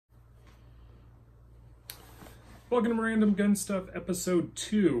Welcome to Random Gun Stuff, episode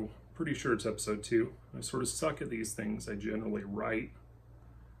 2. Pretty sure it's episode 2. I sort of suck at these things. I generally write,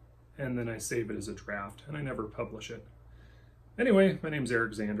 and then I save it as a draft, and I never publish it. Anyway, my name's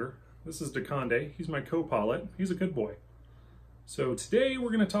Eric Zander. This is DeConde. He's my co-pilot. He's a good boy. So today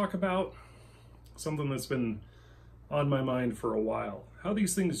we're going to talk about something that's been on my mind for a while. How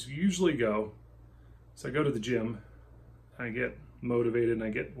these things usually go. So I go to the gym, I get motivated, and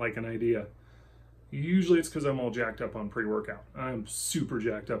I get like an idea. Usually it's because I'm all jacked up on pre-workout. I'm super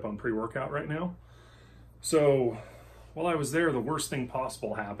jacked up on pre-workout right now. So while I was there, the worst thing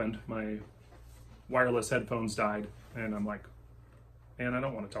possible happened. My wireless headphones died, and I'm like, man, I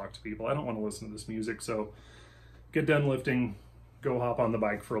don't want to talk to people. I don't want to listen to this music. So get done lifting, go hop on the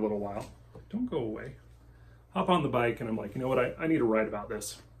bike for a little while. Don't go away. Hop on the bike, and I'm like, you know what? I need to write about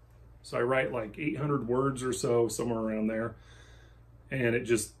this. So I write like 800 words or so, somewhere around there. And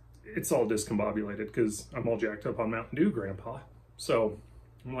it's all discombobulated because I'm all jacked up on Mountain Dew, Grandpa. So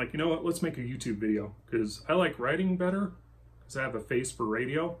I'm like, you know what? Let's make a YouTube video because I like writing better because I have a face for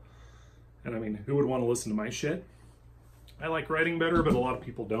radio. And I mean, who would want to listen to my shit? I like writing better, but a lot of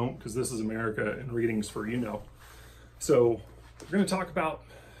people don't because this is America and reading's for you know. So we're going to talk about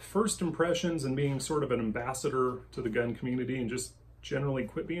first impressions and being sort of an ambassador to the gun community and just generally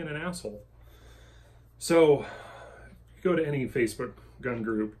quit being an asshole. So you go to any Facebook gun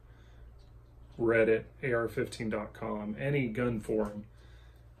group, Reddit, ar15.com, any gun forum,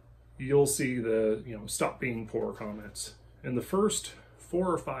 you'll see the, stop being poor comments. And the first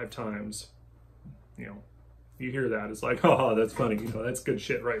 4 or 5 times, you hear that, it's like, oh, that's funny, that's good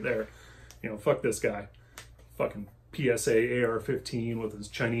shit right there. Fuck this guy. Fucking PSA AR-15 with his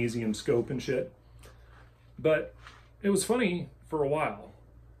Chinesian scope and shit. But it was funny for a while.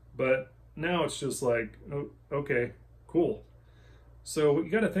 But now it's just like, oh, okay, cool. So what you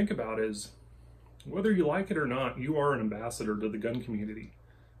got to think about is, whether you like it or not, you are an ambassador to the gun community.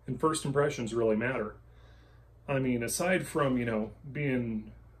 And first impressions really matter. I mean, aside from,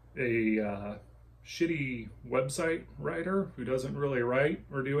 being a shitty website writer who doesn't really write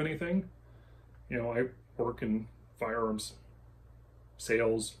or do anything, I work in firearms,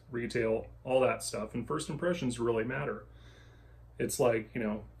 sales, retail, all that stuff. And first impressions really matter. It's like,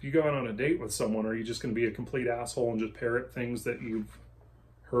 if you go out on a date with someone, are you just going to be a complete asshole and just parrot things that you've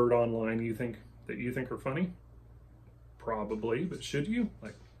heard online that you think are funny? Probably, but should you?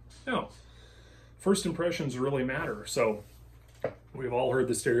 Like, no. First impressions really matter. So we've all heard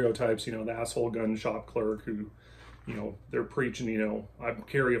the stereotypes, the asshole gun shop clerk who, they're preaching, I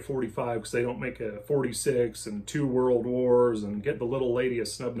carry a 45 because they don't make a 46 and 2 world wars and get the little lady a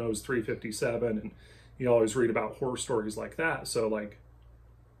snub-nosed 357, and you always read about horror stories like that. So like,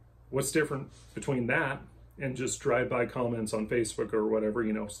 what's different between that and just drive-by comments on Facebook or whatever,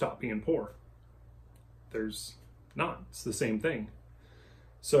 stop being poor? There's not. It's the same thing.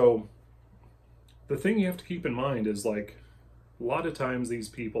 So the thing you have to keep in mind is, like, a lot of times these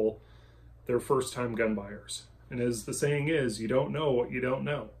people, they're first-time gun buyers. And as the saying is, you don't know what you don't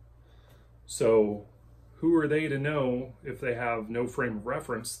know. So who are they to know if they have no frame of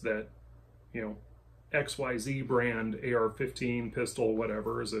reference that, XYZ brand AR-15 pistol,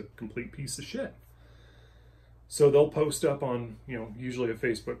 whatever, is a complete piece of shit? So they'll post up on, usually a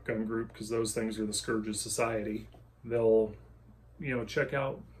Facebook gun group, because those things are the scourge of society. They'll, check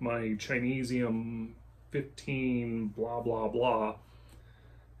out my Chinesium 15, blah, blah, blah.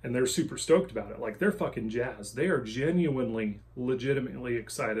 And they're super stoked about it. Like, they're fucking jazzed. They are genuinely, legitimately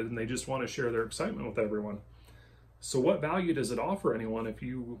excited, and they just want to share their excitement with everyone. So what value does it offer anyone if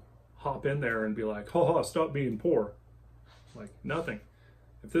you hop in there and be like, oh, stop being poor? Like, nothing.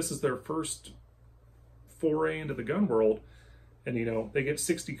 If this is their first foray into the gun world, and they get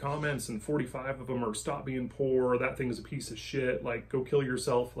 60 comments and 45 of them are stop being poor, that thing is a piece of shit, like, go kill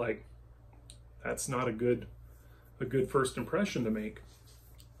yourself, like, that's not a good first impression to make.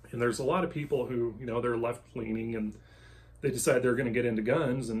 And there's a lot of people who, they're left-leaning and they decide they're going to get into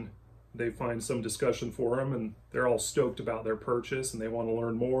guns, and they find some discussion forum and they're all stoked about their purchase and they want to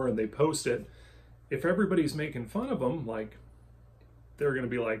learn more and they post it. If everybody's making fun of them, like, they're going to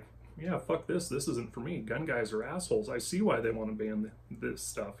be like, yeah, fuck this. This isn't for me. Gun guys are assholes. I see why they want to ban this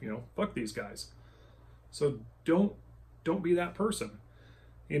stuff. Fuck these guys. So don't be that person.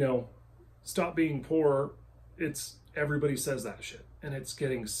 Stop being poor. Everybody says that shit, and it's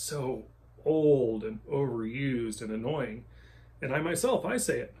getting so old and overused and annoying. And I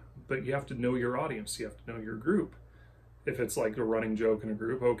say it, but you have to know your audience. You have to know your group. If it's like a running joke in a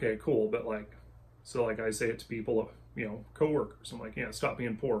group, okay, cool. But like I say it to people, coworkers. I'm like, yeah, stop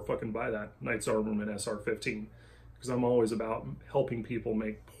being poor. Fucking buy that Knight's Armament SR-15. Because I'm always about helping people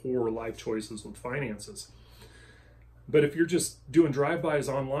make poor life choices with finances. But if you're just doing drive-bys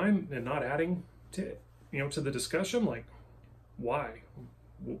online and not adding to, to the discussion, like, why?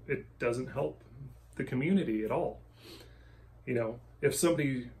 It doesn't help the community at all. If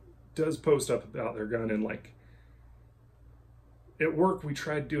somebody does post up about their gun, and like at work, we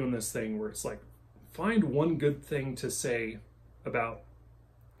tried doing this thing where it's like, find one good thing to say about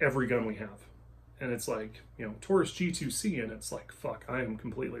every gun we have. And it's like, Taurus G2C, and it's like, fuck, I am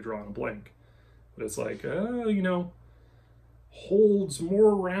completely drawing a blank. But it's like, holds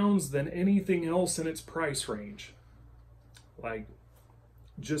more rounds than anything else in its price range. Like,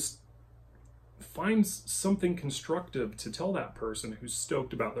 just find something constructive to tell that person who's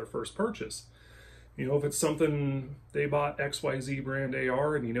stoked about their first purchase. If it's something they bought XYZ brand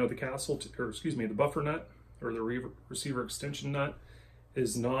AR, and the the buffer nut or the receiver extension nut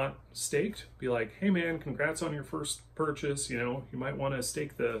is not staked, be like, hey man, congrats on your first purchase. You might want to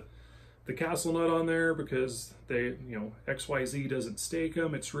stake the castle nut on there because they, XYZ doesn't stake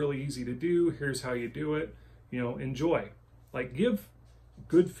them. It's really easy to do. Here's how you do it. Enjoy. Like, give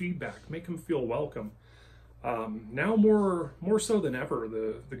good feedback. Make them feel welcome. Now more so than ever,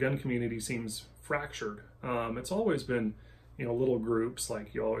 the gun community seems fractured. It's always been, little groups.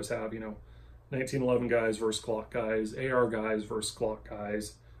 Like, you always have, 1911 guys versus Glock guys, AR guys versus Glock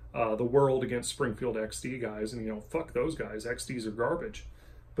guys, the world against Springfield XD guys, and fuck those guys. XDs are garbage.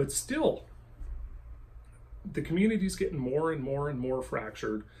 But still, the community's getting more and more and more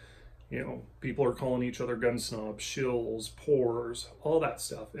fractured. People are calling each other gun snobs, shills, pores, all that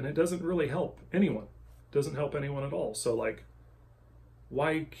stuff. And it doesn't really help anyone. It doesn't help anyone at all. So, like,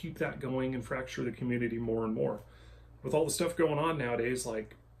 why keep that going and fracture the community more and more? With all the stuff going on nowadays,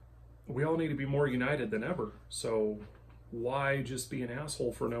 like, we all need to be more united than ever. So why just be an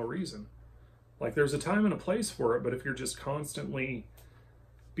asshole for no reason? Like, there's a time and a place for it, but if you're just constantly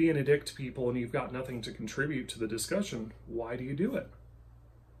being a dick to people and you've got nothing to contribute to the discussion, why do you do it?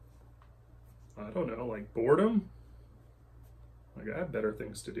 I don't know, like boredom? Like, I have better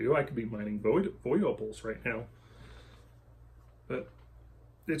things to do. I could be mining void opals right now. But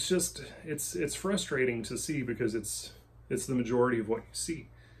it's just, it's frustrating to see, because it's the majority of what you see.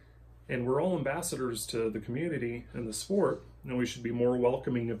 And we're all ambassadors to the community and the sport, and we should be more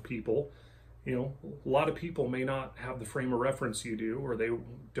welcoming of people. A lot of people may not have the frame of reference you do, or they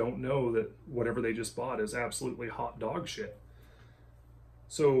don't know that whatever they just bought is absolutely hot dog shit.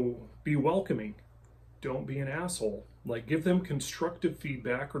 So be welcoming. Don't be an asshole. Like, give them constructive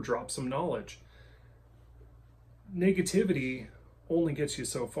feedback or drop some knowledge. Negativity only gets you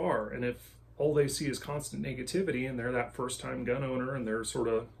so far, and if all they see is constant negativity and they're that first-time gun owner and they're sort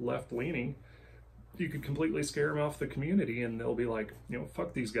of left-leaning, you could completely scare them off the community, and they'll be like,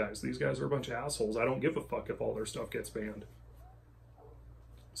 fuck these guys. These guys are a bunch of assholes. I don't give a fuck if all their stuff gets banned.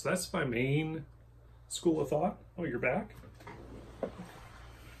 So that's my main school of thought. Oh, you're back?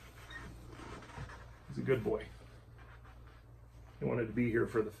 He's a good boy. He wanted to be here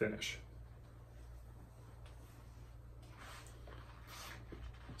for the finish.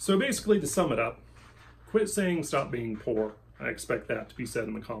 So basically, to sum it up, quit saying stop being poor. I expect that to be said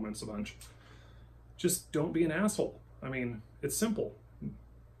in the comments a bunch. Just don't be an asshole. I mean, it's simple.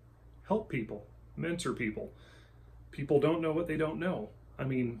 Help people, mentor people. People don't know what they don't know. I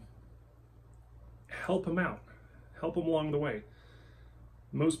mean, help them out. Help them along the way.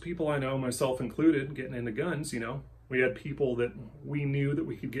 Most people I know, myself included, getting into guns, we had people that we knew that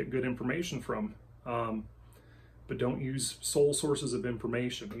we could get good information from. But don't use sole sources of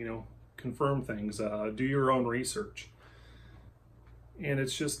information, confirm things, do your own research. And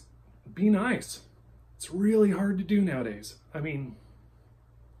it's just, be nice. It's really hard to do nowadays. I mean,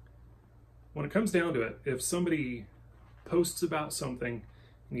 when it comes down to it, if somebody posts about something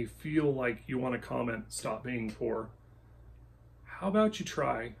and you feel like you want to comment, stop being poor, how about you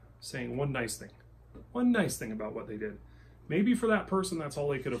try saying one nice thing about what they did. Maybe for that person, that's all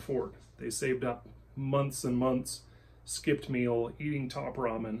they could afford. They saved up months and months, skipped meal, eating top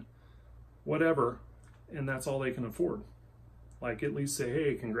ramen, whatever, and that's all they can afford. Like, at least say,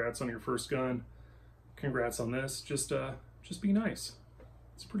 hey, congrats on your first gun, congrats on this. Just be nice.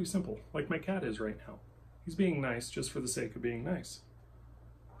 It's pretty simple, like my cat is right now. He's being nice just for the sake of being nice,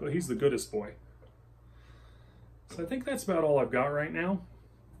 but he's the goodest boy. So I think that's about all I've got right now,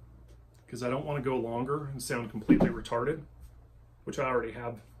 because I don't want to go longer and sound completely retarded, which I already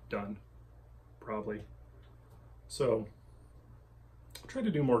have done, probably. So I'll try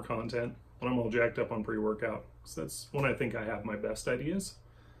to do more content when I'm all jacked up on pre-workout, because that's when I think I have my best ideas.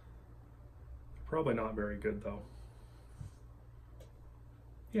 Probably not very good, though.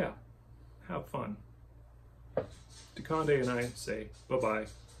 Yeah, have fun. DeConde and I say bye-bye.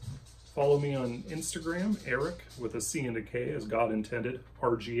 Follow me on Instagram, Eric, with a C and a K, as God intended,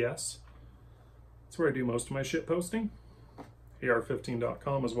 RGS. That's where I do most of my shit posting.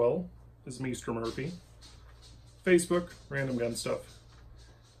 AR15.com as well is Mr. Murphy. Facebook, random gun stuff.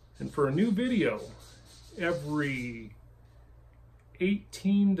 And for a new video, every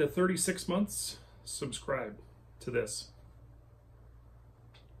 18 to 36 months, subscribe to this.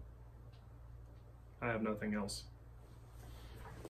 I have nothing else.